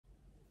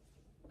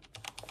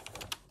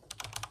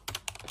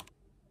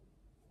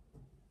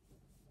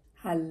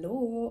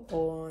Hallo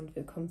und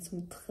willkommen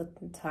zum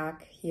dritten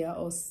Tag hier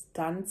aus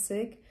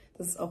Danzig.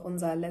 Das ist auch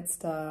unser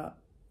letzter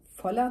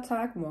voller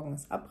Tag. Morgen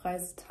ist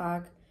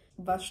Abreisetag.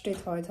 Was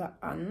steht heute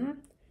an?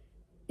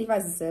 Ich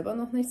weiß es selber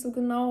noch nicht so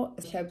genau.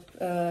 Ich habe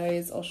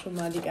jetzt auch schon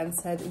mal die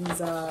ganze Zeit in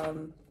dieser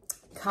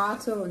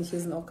Karte und hier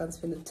sind auch ganz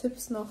viele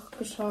Tipps noch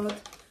geschaut.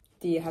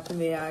 Die hatten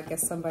wir ja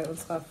gestern bei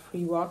unserer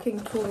Free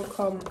Walking Tour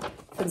bekommen.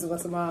 Ich finde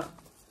sowas immer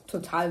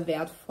total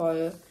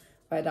wertvoll,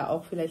 weil da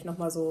auch vielleicht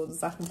nochmal so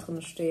Sachen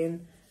drin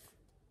stehen,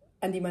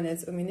 an die man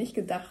jetzt irgendwie nicht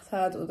gedacht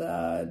hat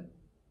oder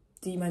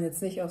die man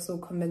jetzt nicht auf so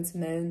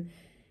konventionellen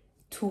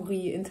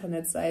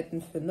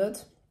Touri-Internetseiten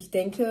findet. Ich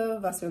denke,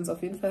 was wir uns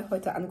auf jeden Fall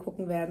heute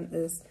angucken werden,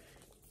 ist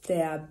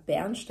der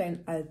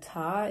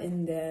Bernsteinaltar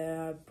in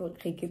der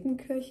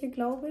Brigittenkirche,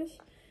 glaube ich.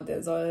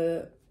 Der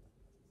soll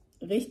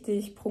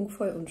richtig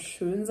prunkvoll und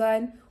schön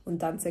sein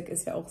und Danzig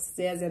ist ja auch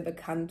sehr, sehr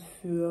bekannt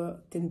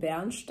für den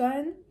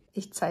Bernstein.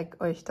 Ich zeige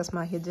euch das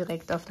mal hier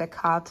direkt auf der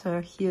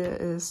Karte.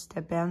 Hier ist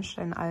der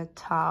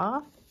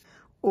Bernsteinaltar.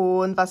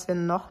 Und was wir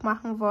noch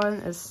machen wollen,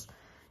 ist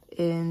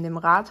in dem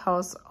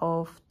Rathaus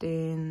auf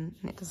den...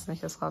 Ne, das ist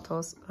nicht das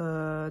Rathaus.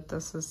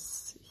 Das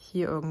ist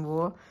hier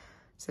irgendwo.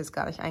 Ist jetzt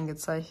gar nicht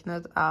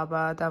eingezeichnet.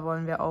 Aber da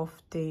wollen wir auf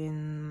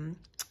den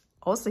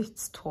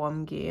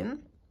Aussichtsturm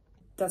gehen.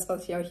 Das,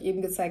 was ich euch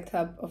eben gezeigt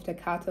habe auf der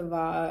Karte,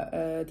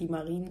 war die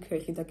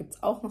Marienkirche. Da gibt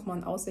es auch nochmal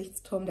einen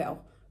Aussichtsturm, der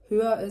auch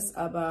höher ist.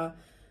 Aber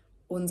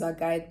unser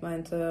Guide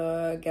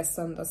meinte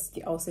gestern, dass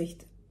die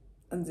Aussicht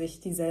an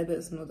sich dieselbe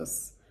ist, nur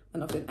dass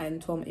man auf den einen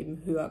Turm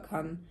eben höher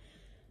kann.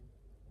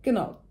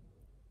 Genau,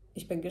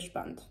 ich bin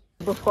gespannt.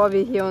 Bevor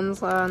wir hier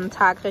unseren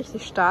Tag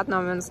richtig starten,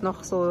 haben wir uns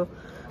noch so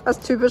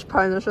was typisch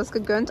Polnisches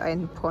gegönnt.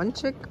 Ein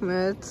Pączek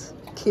mit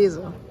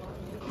Käse.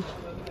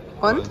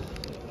 Und?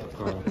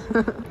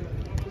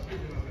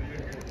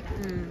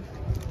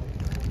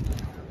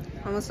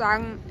 Man muss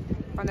sagen,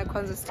 von der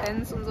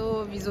Konsistenz und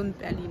so, wie so ein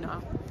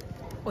Berliner.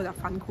 Oder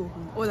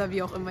Pfannkuchen. Oder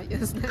wie auch immer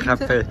ihr es nennt.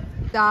 Krapfel.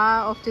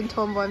 Da auf den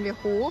Turm wollen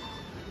wir hoch.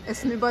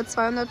 Es sind über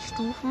 200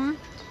 Stufen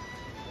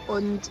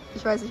und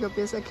ich weiß nicht, ob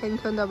ihr es erkennen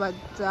könnt, aber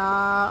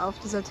da auf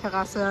dieser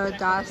Terrasse,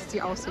 da ist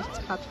die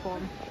Aussichtsplattform.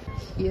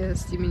 Hier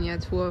ist die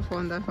Miniatur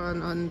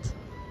davon und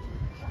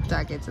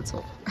da geht's jetzt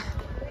hoch.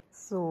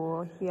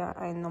 So, hier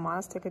ein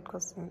normales Ticket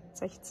kostet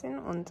 16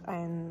 und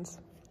eins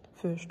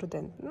für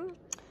Studenten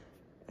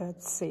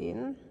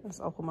 10.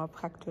 Ist auch immer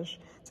praktisch,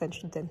 seinen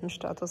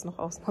Studentenstatus noch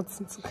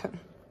ausnutzen zu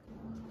können.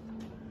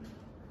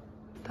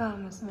 Da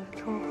müssen wir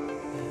jetzt hoch.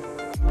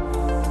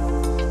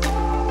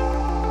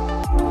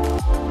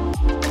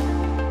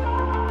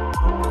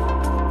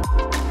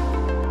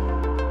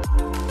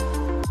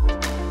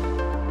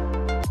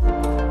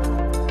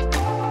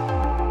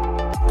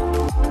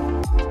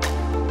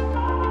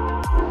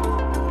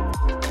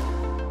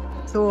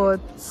 So,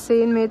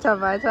 10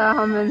 Meter weiter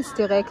haben wir uns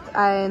direkt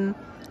ein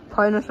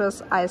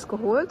polnisches Eis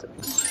geholt.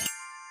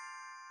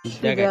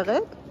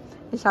 Schwierig.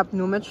 Ich habe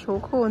nur mit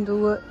Schoko und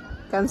du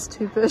ganz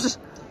typisch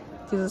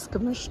dieses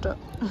gemischte.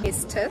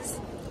 Ist es?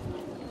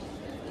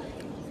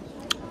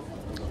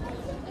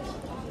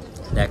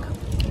 Lecker.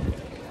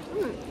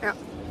 Ja,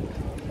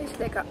 ist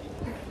lecker.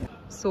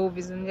 So,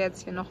 wir sind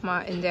jetzt hier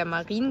nochmal in der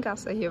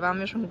Mariengasse. Hier waren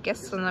wir schon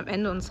gestern am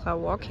Ende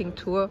unserer Walking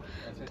Tour.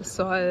 Das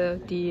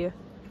soll die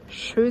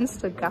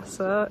schönste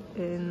Gasse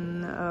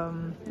in,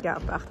 ja,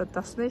 beachtet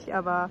das nicht,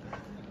 aber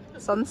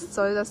sonst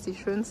soll das die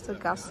schönste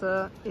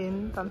Gasse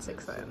in Danzig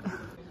sein.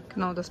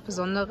 Genau, das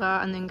Besondere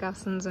an den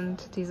Gassen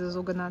sind diese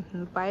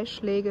sogenannten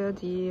Beischläge,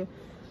 die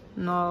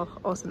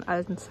noch aus den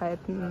alten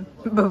Zeiten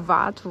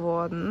bewahrt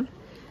wurden.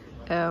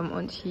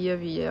 Und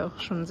hier, wie ihr auch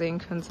schon sehen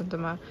könnt, sind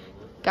immer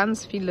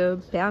ganz viele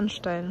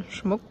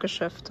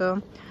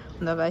Bernstein-Schmuckgeschäfte.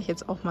 Und da werde ich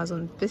jetzt auch mal so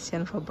ein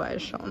bisschen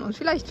vorbeischauen. Und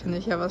vielleicht finde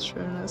ich ja was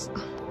Schönes.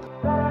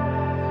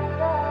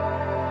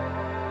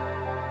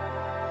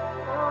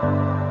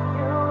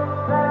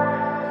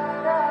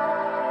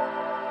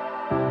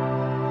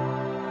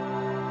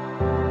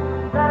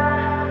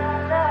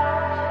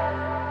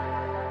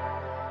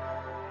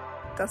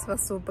 Das,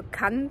 was so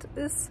bekannt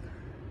ist,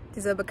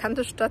 dieser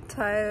bekannte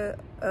Stadtteil,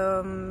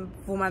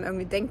 wo man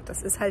irgendwie denkt,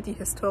 das ist halt die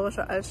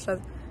historische Altstadt,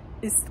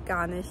 ist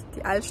gar nicht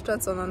die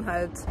Altstadt, sondern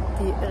halt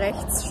die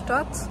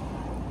Rechtsstadt.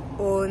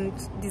 Und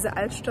diese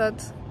Altstadt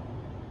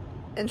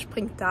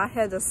entspringt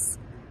daher, dass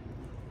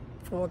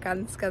vor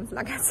ganz, ganz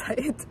langer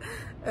Zeit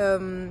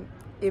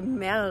eben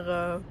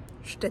mehrere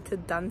Städte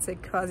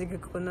Danzig quasi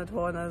gegründet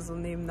wurden, also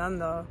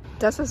nebeneinander.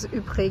 Das ist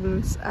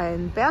übrigens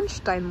ein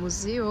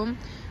Bernsteinmuseum.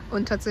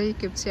 Und tatsächlich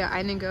gibt es hier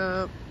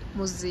einige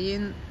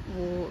Museen,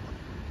 wo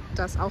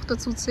das auch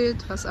dazu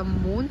zählt, was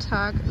am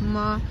Montag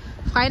immer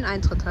freien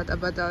Eintritt hat.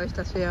 Aber dadurch,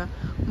 dass wir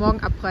morgen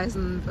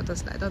abreisen, wird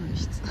das leider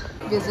nichts.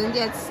 Wir sind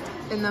jetzt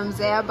in einem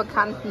sehr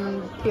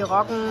bekannten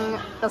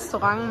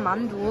Piroggen-Restaurant,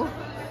 Mandu.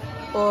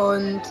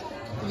 Und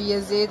wie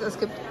ihr seht, es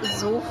gibt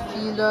so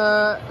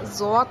viele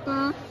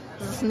Sorten.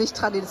 Es ist nicht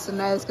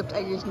traditionell, es gibt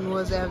eigentlich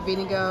nur sehr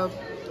wenige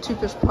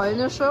typisch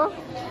polnische.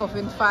 Auf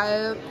jeden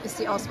Fall ist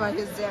die Auswahl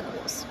hier sehr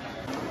groß.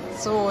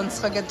 So,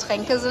 unsere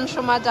Getränke sind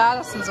schon mal da.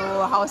 Das sind so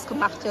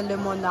hausgemachte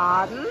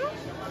Limonaden.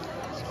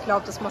 Ich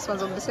glaube, das muss man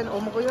so ein bisschen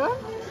umrühren.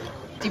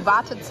 Die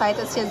Wartezeit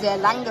ist hier sehr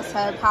lang,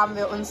 deshalb haben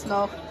wir uns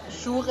noch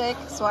Żurek,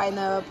 so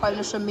eine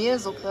polnische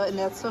Mehlsuppe, in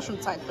der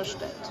Zwischenzeit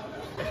bestellt.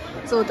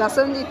 So, das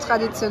sind die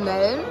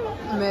traditionellen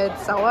mit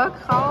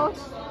Sauerkraut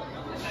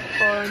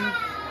und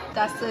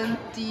das sind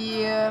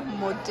die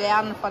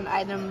modernen von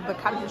einem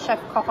bekannten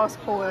Chefkoch aus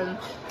Polen.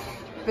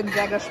 Bin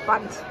sehr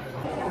gespannt.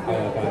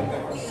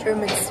 Schön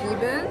mit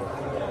Zwiebeln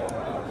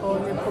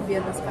und wir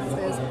probieren das Ganze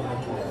jetzt.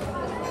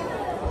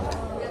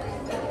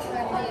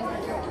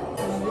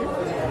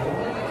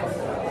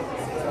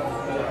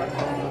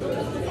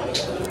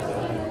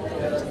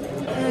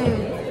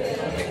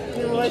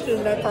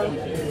 Richtig lecker.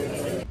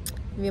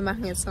 Wir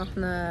machen jetzt noch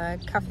eine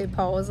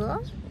Kaffeepause.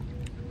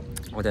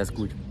 Oh, der ist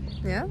gut.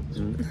 Ja?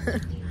 Mhm.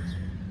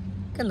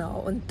 Genau,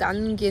 und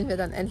dann gehen wir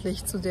dann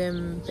endlich zu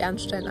dem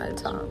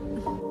Bernsteinaltar.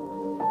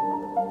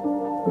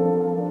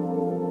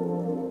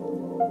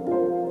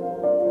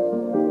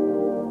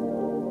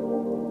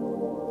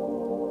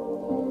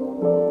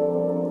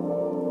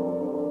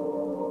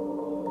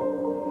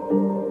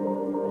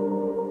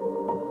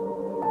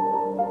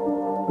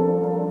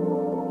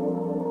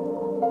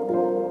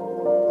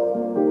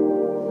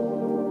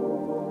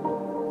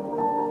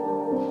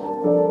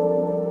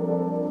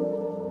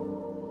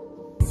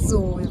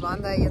 So, wir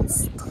waren da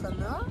jetzt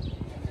drin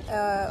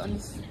und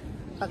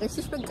ich war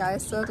richtig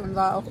begeistert und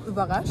war auch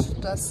überrascht,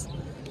 dass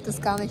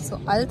das gar nicht so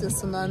alt ist,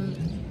 sondern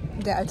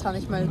der Altar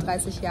nicht mal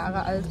 30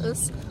 Jahre alt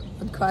ist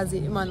und quasi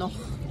immer noch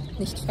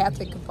nicht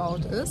fertig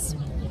gebaut ist.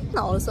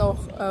 Genau, ist auch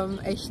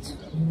echt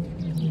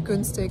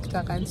günstig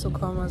da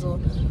reinzukommen, also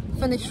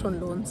finde ich schon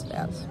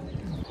lohnenswert.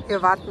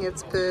 Wir warten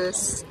jetzt,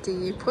 bis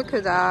die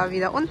Brücke da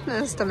wieder unten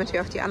ist, damit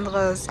wir auf die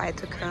andere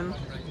Seite können.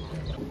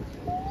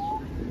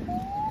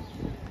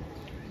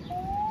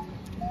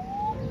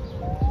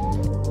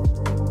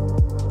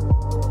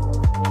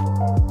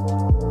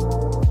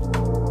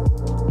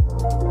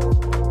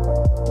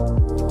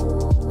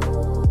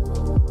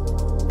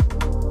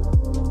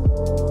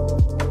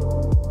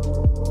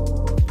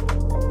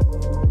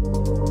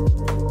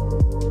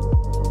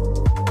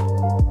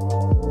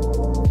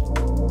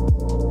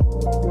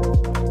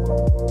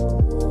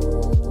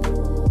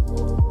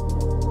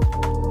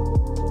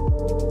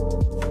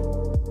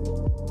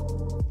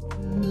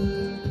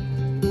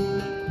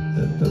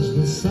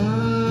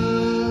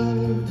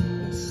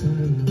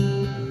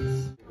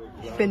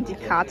 Ich finde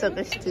die Karte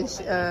richtig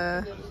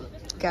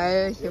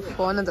geil. Hier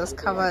vorne das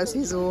Cover ist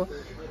wie so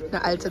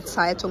eine alte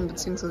Zeitung,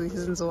 beziehungsweise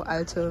hier sind so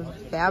alte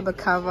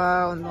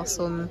Werbecover und noch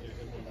so ein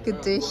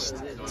Gedicht.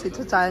 Sieht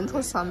total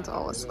interessant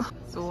aus.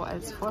 So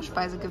als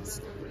Vorspeise gibt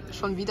es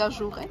schon wieder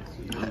Żurek.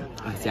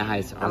 Sehr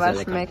heiß, aber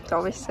es schmeckt,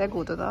 glaube ich, sehr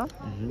gut, oder?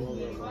 Mhm.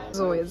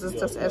 So, jetzt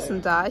ist das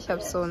Essen da. Ich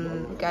habe so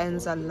einen geilen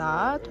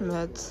Salat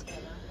mit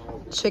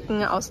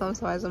Chicken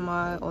ausnahmsweise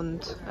mal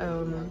und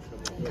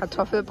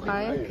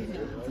Kartoffelbrei.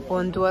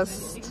 Und du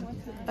hast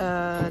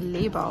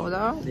Leber,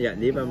 oder? Ja,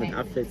 Leber mit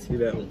Apfel,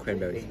 Zwiebel und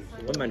Cranberry.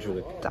 Und mein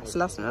Żurek. Das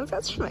lassen wir uns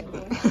jetzt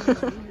schmecken.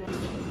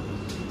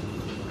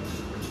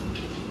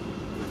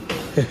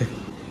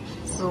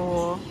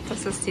 So,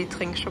 das ist die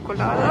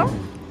Trinkschokolade.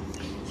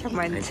 Ich habe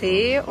meinen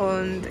Tee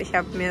und ich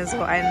habe mir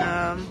so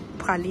eine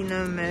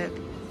Praline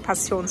mit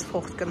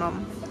Passionsfrucht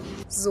genommen.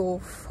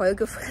 So,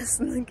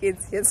 vollgefressen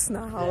geht's jetzt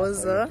nach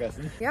Hause.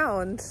 Ja,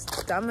 und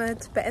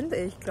damit beende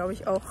ich, glaube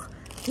ich, auch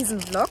diesen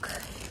Vlog.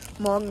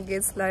 Morgen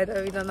geht's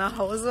leider wieder nach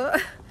Hause.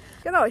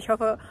 Genau, ich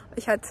hoffe,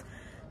 euch hat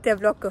der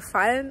Vlog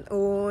gefallen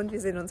und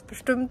wir sehen uns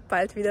bestimmt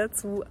bald wieder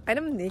zu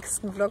einem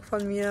nächsten Vlog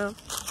von mir.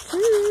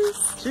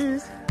 Tschüss!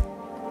 Tschüss!